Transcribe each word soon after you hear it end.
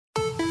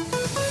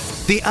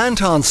The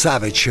Anton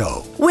Savage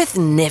Show with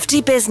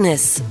Nifty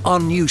Business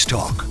on News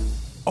Talk.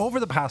 Over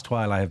the past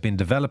while, I have been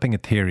developing a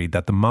theory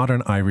that the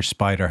modern Irish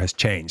spider has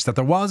changed. That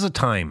there was a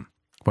time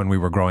when we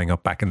were growing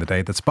up back in the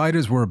day that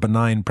spiders were a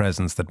benign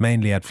presence that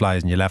mainly had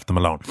flies and you left them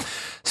alone.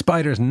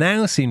 Spiders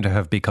now seem to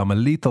have become a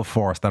lethal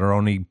force that are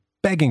only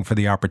begging for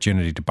the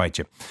opportunity to bite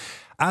you.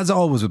 As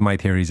always with my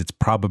theories, it's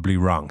probably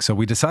wrong. So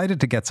we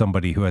decided to get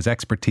somebody who has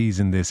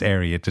expertise in this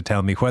area to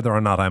tell me whether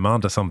or not I'm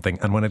onto something.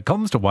 And when it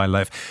comes to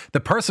wildlife,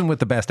 the person with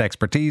the best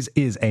expertise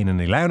is Éanna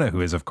Ní Lamhna,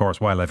 who is, of course,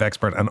 wildlife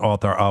expert and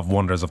author of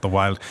Wonders of the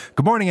Wild.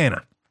 Good morning,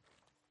 Éanna.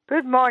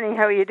 Good morning.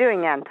 How are you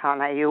doing,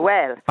 Anton? Are you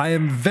well? I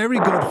am very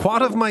good.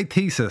 What of my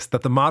thesis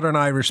that the modern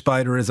Irish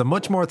spider is a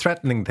much more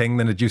threatening thing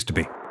than it used to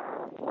be?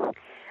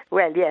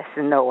 Well, yes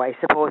and no. I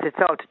suppose it's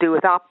all to do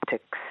with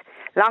optics.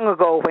 Long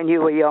ago, when you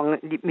were young,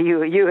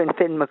 you and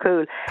Finn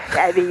McCool,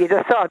 you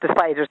just saw the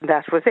spiders and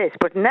that was it.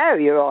 But now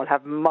you all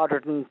have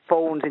modern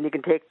phones and you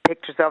can take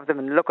pictures of them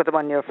and look at them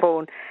on your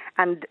phone.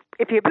 And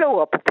if you blow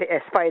up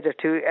a spider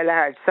to a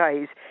large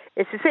size,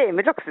 it's the same.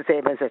 It looks the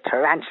same as a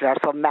tarantula or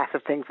some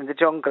massive thing from the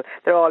jungle.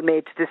 They're all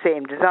made to the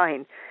same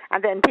design.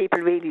 And then people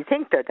really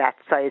think they're that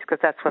size because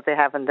that's what they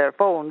have on their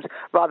phones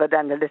rather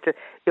than the little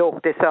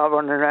yolk they saw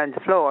running around the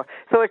floor.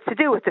 So it's to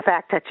do with the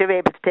fact that you're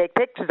able to take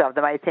pictures of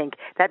them, I think.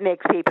 That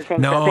makes people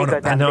think they're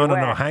bigger than they were.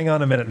 No. Hang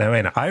on a minute now,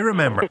 Éanna. I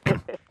remember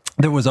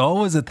there was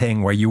always a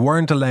thing where you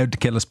weren't allowed to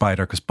kill a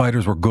spider because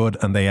spiders were good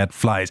and they had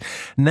flies.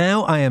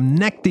 Now I am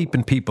neck deep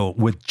in people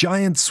with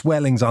giant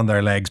swellings on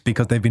their legs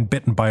because they've been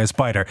bitten by a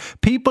spider.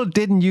 People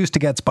didn't used to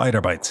get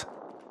spider bites.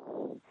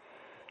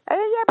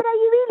 Yeah, but are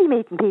you really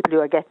meeting people who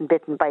are getting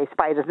bitten by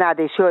spiders? Now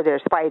they're sure they're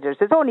spiders.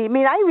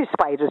 Irish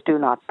spiders do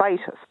not bite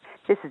us.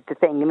 This is the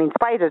thing.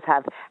 Spiders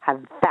have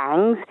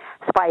fangs.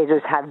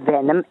 Spiders have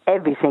venom.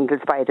 Every single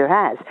spider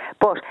has.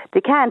 But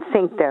they can't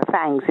sink their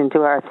fangs into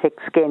our thick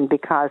skin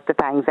because the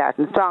fangs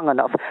aren't strong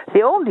enough.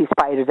 The only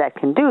spider that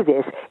can do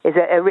this is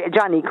a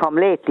Johnny come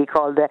lately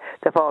called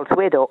the false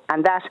widow,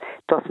 and that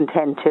doesn't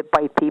tend to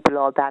bite people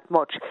all that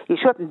much. You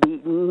shouldn't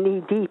be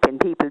knee deep in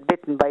people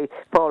bitten by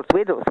false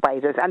widow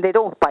spiders, and they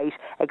don't bite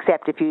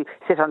except if you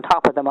sit on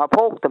top of them or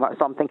poke them or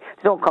something.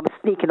 They don't come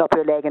sneaking up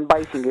your leg and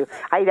biting you.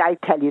 I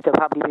tell you, they've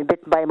probably been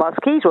bitten by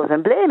mosquitoes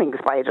and blaming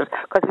spiders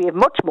because we have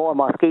much more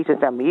mosquitoes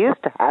than we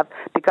used to have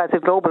because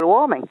of global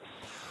warming.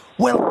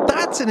 Well,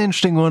 that's an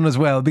interesting one as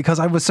well because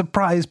I was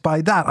surprised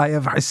by that. I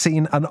have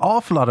seen an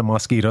awful lot of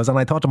mosquitoes and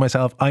I thought to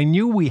myself, I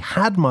knew we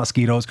had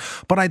mosquitoes,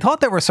 but I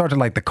thought they were sort of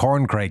like the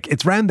corncrake.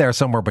 It's round there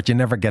somewhere, but you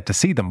never get to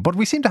see them. But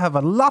we seem to have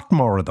a lot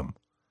more of them.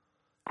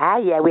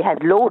 Yeah, we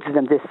had loads of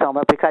them this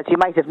summer because you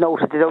might have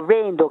noticed it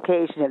rained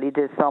occasionally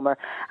this summer,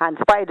 and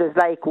spiders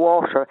like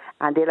water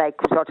and they like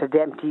sort of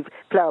the empty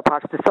flower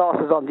pots, the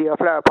saucers under your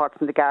flower pots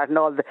in the garden,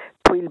 all the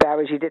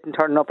wheelbarrows you didn't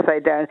turn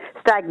upside down,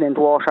 stagnant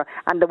water,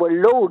 and there were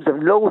loads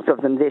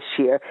of them this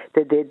year.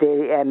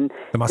 The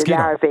mosquito.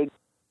 The larvae.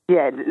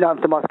 Yeah,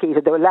 not the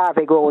mosquito. There were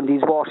larvae growing in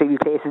these watery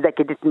places that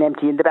you didn't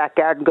empty in the back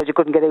garden because you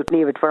couldn't get out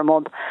near it for a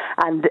month,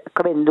 and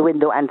come in the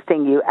window and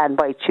sting you and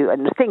bite you,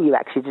 and sting you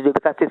actually to do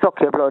because they suck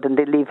your blood and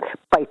they leave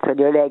bites on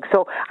your legs.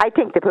 So I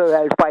think the poor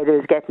old spider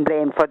is getting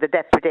blamed for the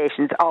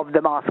depredations of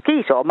the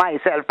mosquito,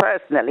 myself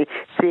personally,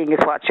 seeing as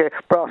what you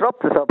brought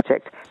up the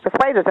subject. The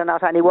spiders are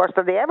not any worse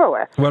than they ever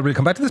were. Well, we'll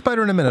come back to the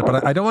spider in a minute,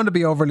 but I don't want to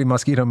be overly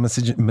mosquito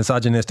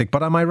misogynistic,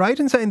 but am I right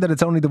in saying that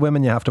it's only the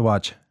women you have to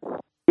watch?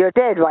 You're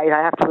dead right,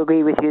 I have to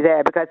agree with you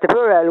there, because the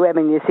poor old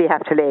women, you see,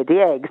 have to lay the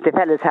eggs. The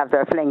fellas have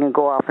their fling and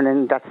go off,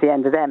 and that's the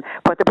end of them.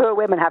 But the poor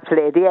women have to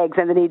lay the eggs,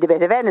 and they need a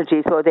bit of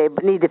energy, so they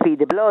need to feed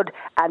the blood,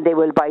 and they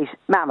will bite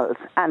mammals.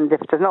 And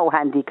if there's no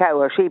handy cow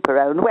or sheep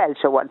around, well,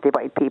 sure, what, they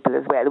bite people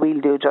as well.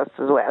 We'll do just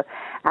as well.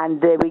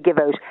 And we give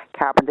out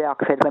carbon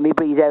dioxide when we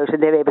breathe out,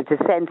 and they're able to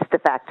sense the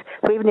fact.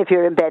 So even if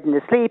you're in bed and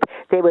asleep,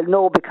 they will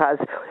know because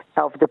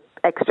of the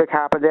extra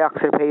carbon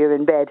dioxide where you're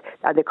in bed,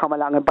 and they come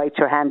along and bite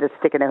your hand that's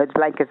sticking out, it's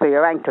blankets or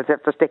your ankles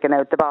if they're sticking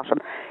out the bottom.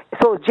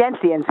 So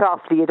gently and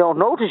softly, you don't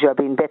notice you're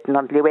being bitten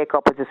until you wake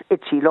up with this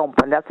itchy lump,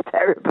 and that's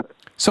terrible.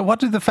 So what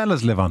do the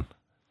fellas live on?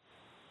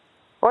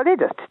 Well, they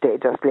just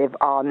live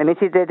on. They live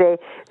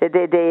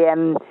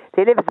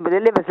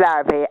as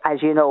larvae,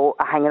 as you know,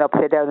 hanging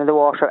upside down in the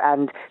water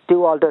and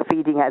do all their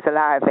feeding as a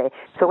larvae.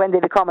 So when they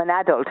become an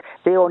adult,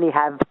 they only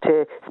have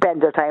to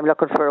spend their time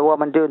looking for a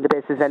woman, doing the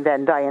business, and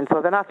then dying.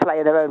 So they're not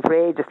flying around for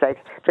ages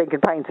like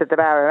drinking pints at the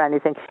bar or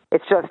anything.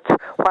 It's just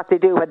what they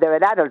do when they're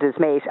an adult is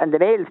mate, and the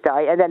males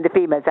die, and then the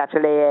females have to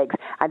lay eggs,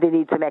 and they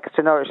need some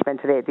extra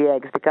nourishment to lay the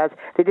eggs because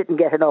they didn't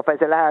get enough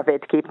as a larvae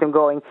to keep them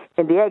going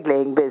in the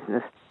egg-laying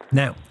business.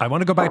 Now, I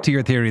want to go back to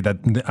your theory that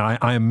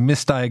I am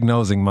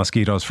misdiagnosing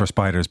mosquitoes for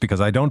spiders because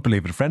I don't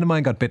believe it. A friend of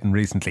mine got bitten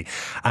recently,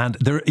 and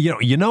there,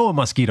 you know a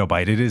mosquito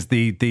bite. It is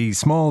the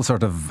small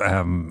sort of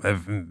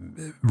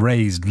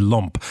raised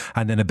lump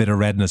and then a bit of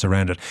redness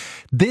around it.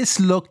 This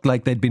looked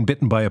like they'd been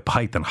bitten by a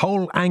python.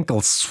 Whole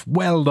ankle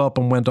swelled up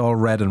and went all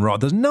red and raw.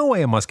 There's no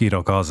way a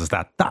mosquito causes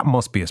that. That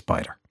must be a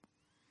spider.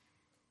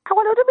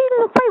 Well, I mean,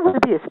 look, why would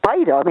it be a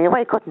spider? I mean,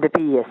 why couldn't it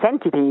be a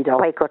centipede, or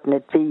why couldn't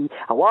it be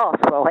a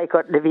wasp, or why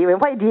couldn't it be? I mean,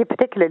 why do you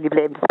particularly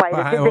blame the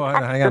spider?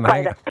 Hang on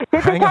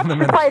a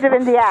minute. Spider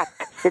in the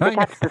act? Did they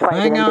catch the spider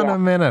in the act? Hang on a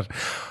minute.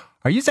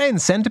 Are you saying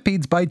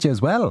centipedes bite you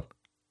as well?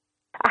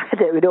 I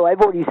don't know.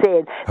 I'm only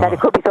saying that it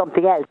could be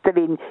something else. I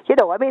mean,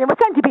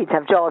 centipedes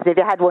have jaws. If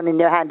you had one in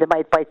your hand, it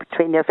might bite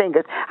between your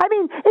fingers. I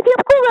mean, if you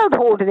go around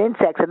holding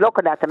insects and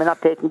looking at them and not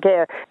taking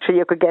care, sure,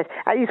 you could get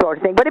any sort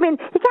of thing. But I mean,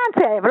 you can't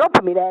say I have a lump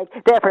in my leg,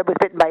 therefore it was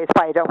bitten by a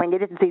spider when you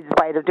didn't see the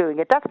spider doing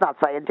it. That's not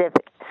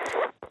scientific.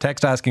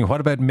 Text asking,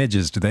 what about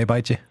midges? Do they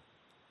bite you?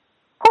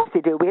 Of course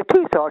they do. We have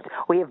two sorts.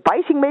 We have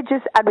biting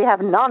midges and we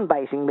have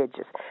non-biting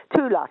midges.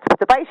 Two lots. But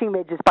the biting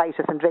midges bite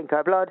us and drink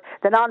our blood.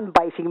 The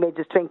non-biting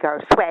midges drink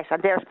our sweat,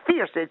 and they're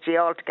fierce itchy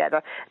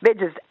altogether.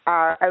 Midges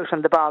are out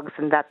on the bogs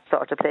and that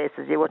sort of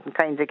places. You wouldn't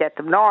kind of get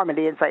them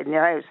normally inside in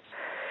your house.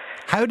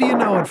 How do you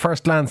know at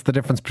first glance the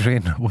difference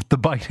between the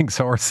biting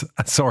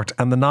sort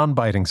and the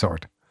non-biting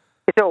sort?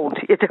 You don't.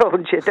 You'd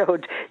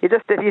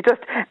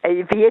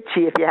be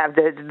itchy if you have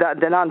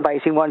the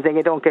non-biting ones, and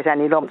you don't get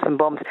any lumps and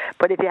bumps.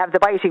 But if you have the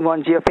biting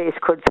ones, your face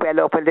could swell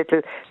up a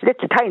little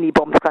tiny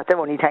bumps, because they're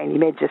only tiny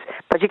midges.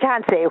 But you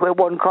can't say where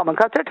one coming,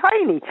 because they're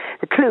tiny.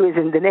 The clue is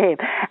in the name,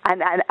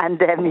 and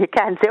you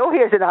can't say, oh,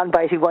 here's a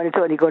non-biting one. It's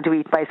only going to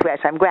eat my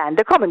sweat. I'm grand.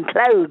 They come in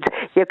clouds.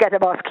 You get a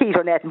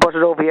mosquito net and put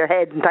it over your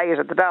head and tie it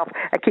at the top,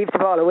 and keep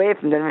them all away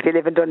from them if you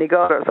live in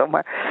Donegal or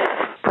somewhere.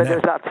 But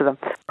there's lots of them.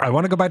 I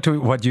want to go back to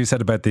what you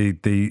said about the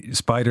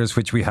spiders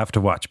which we have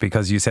to watch,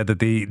 because you said that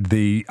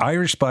the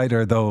Irish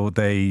spider,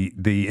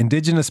 the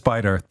indigenous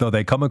spider, though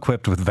they come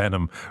equipped with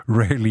venom,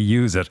 rarely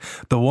use it.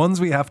 The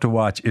ones we have to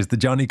watch is the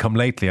Johnny come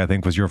lately, I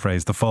think was your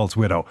phrase, the false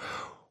widow.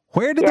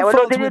 Where did the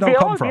false widow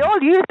come from?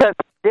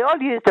 They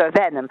all use their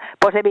venom,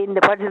 but I mean,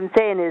 what I'm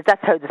saying is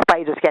that's how the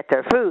spiders get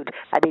their food.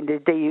 I mean,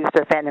 they use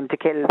their venom to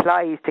kill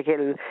flies, to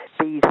kill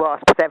bees,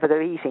 wasps, whatever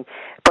they're eating.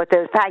 But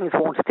their fangs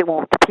won't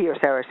pierce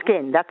our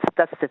skin. That's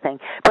the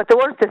thing. But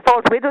the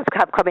false widows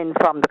have come in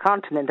from the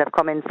continent, have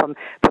come in from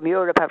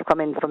Europe, have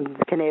come in from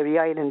the Canary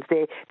Islands.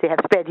 They have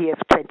spread here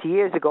 20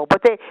 years ago.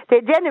 But they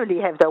generally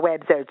have their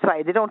webs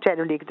outside. They're not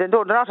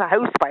a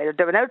house spider.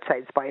 They're an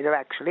outside spider,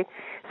 actually.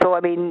 So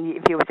I mean,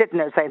 if you were sitting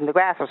outside in the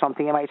grass or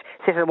something, you might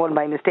sit on one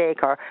by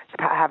mistake, or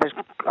have it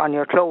on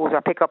your clothes,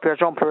 or pick up your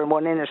jumper and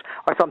run in it,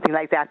 or something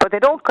like that. But they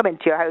don't come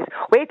into your house,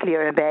 wait till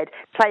you're in bed,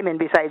 climb in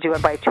beside you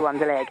and bite you on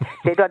the leg.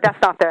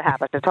 That's not their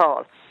habit at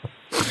all.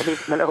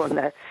 Leave them alone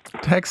there.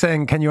 Text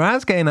saying, can you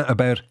ask Éanna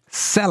about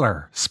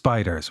cellar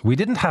spiders? We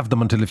didn't have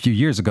them until a few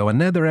years ago, and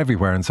now they're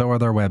everywhere, and so are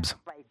their webs.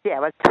 Yeah,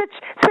 well, switch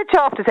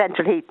off to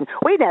central heating.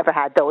 We never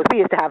had those. We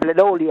used to have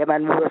linoleum,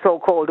 and we were so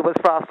cold it was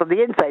frost on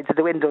the insides of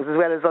the windows as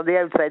well as on the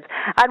outsides,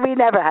 and we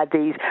never had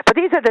these. But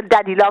these are the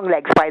daddy long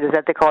leg spiders,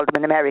 that they call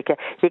them in America.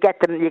 You get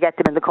them in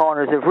the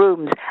corners of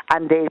rooms,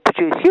 and they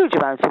produce huge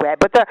amounts of web.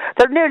 But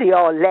they're nearly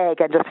all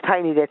leg and just a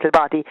tiny little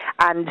body,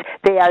 and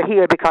they are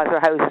here because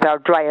our houses are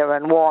drier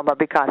and warmer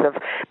because of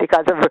the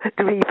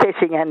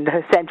refitting and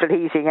central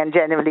heating, and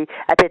generally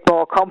a bit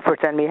more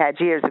comfort than we had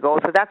years ago.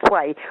 So that's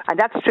why, and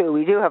that's true.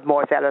 We do have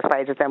more cellar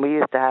spiders than we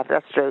used to have.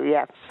 That's true,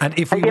 yeah. And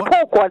if you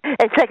poke one,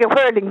 it's like a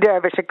whirling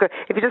dervish.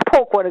 If you just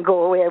poke one and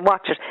go away and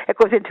watch it, it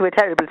goes into a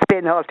terrible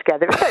spin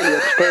altogether. It's very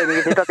entertaining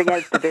if there's nothing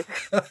else to do.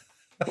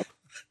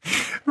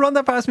 Run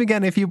that past me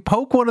again. If you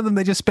poke one of them,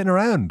 they just spin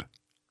around.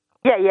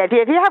 Yeah,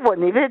 if you have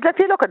one, if you're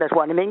looking at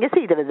one, I mean, you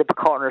see them in the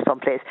corner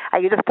someplace,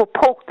 and you just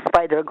poke the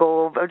spider and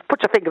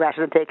put your finger at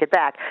it and take it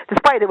back. The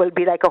spider will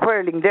be like a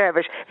whirling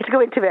dervish. It'll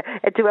go into a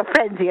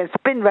frenzy and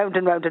spin round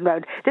and round and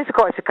round. This, of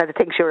course, because it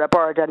thinks you're a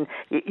bird, and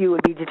you will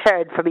be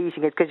deterred from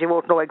eating it because you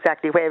won't know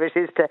exactly where it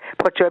is to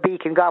put your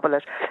beak and gobble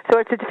it. So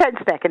it's a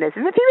defence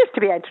mechanism. If you wish to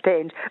be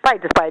entertained by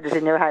the spiders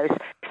in your house,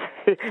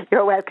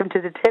 you're welcome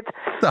to the tip.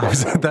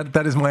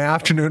 That is my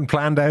afternoon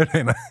planned out,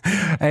 Éanna.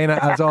 Éanna,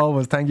 as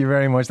always, thank you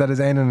very much. That is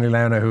Éanna Ní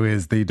Lamhna, who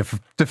is the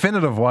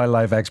definitive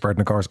wildlife expert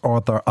and, of course,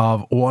 author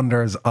of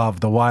Wonders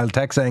of the Wild.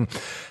 Text saying,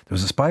 there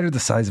was a spider the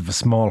size of a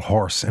small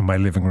horse in my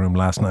living room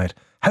last night.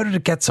 How did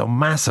it get so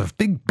massive?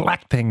 Big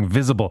black thing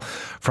visible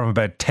from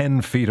about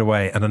 10 feet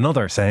away. And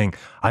another saying,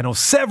 I know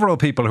several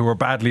people who were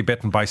badly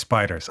bitten by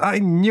spiders. I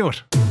knew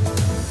it.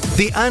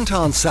 The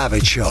Anton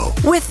Savage Show.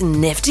 With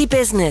Nifty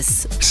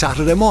Business.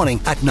 Saturday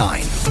morning at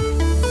 9.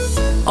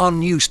 On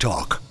News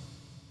Talk.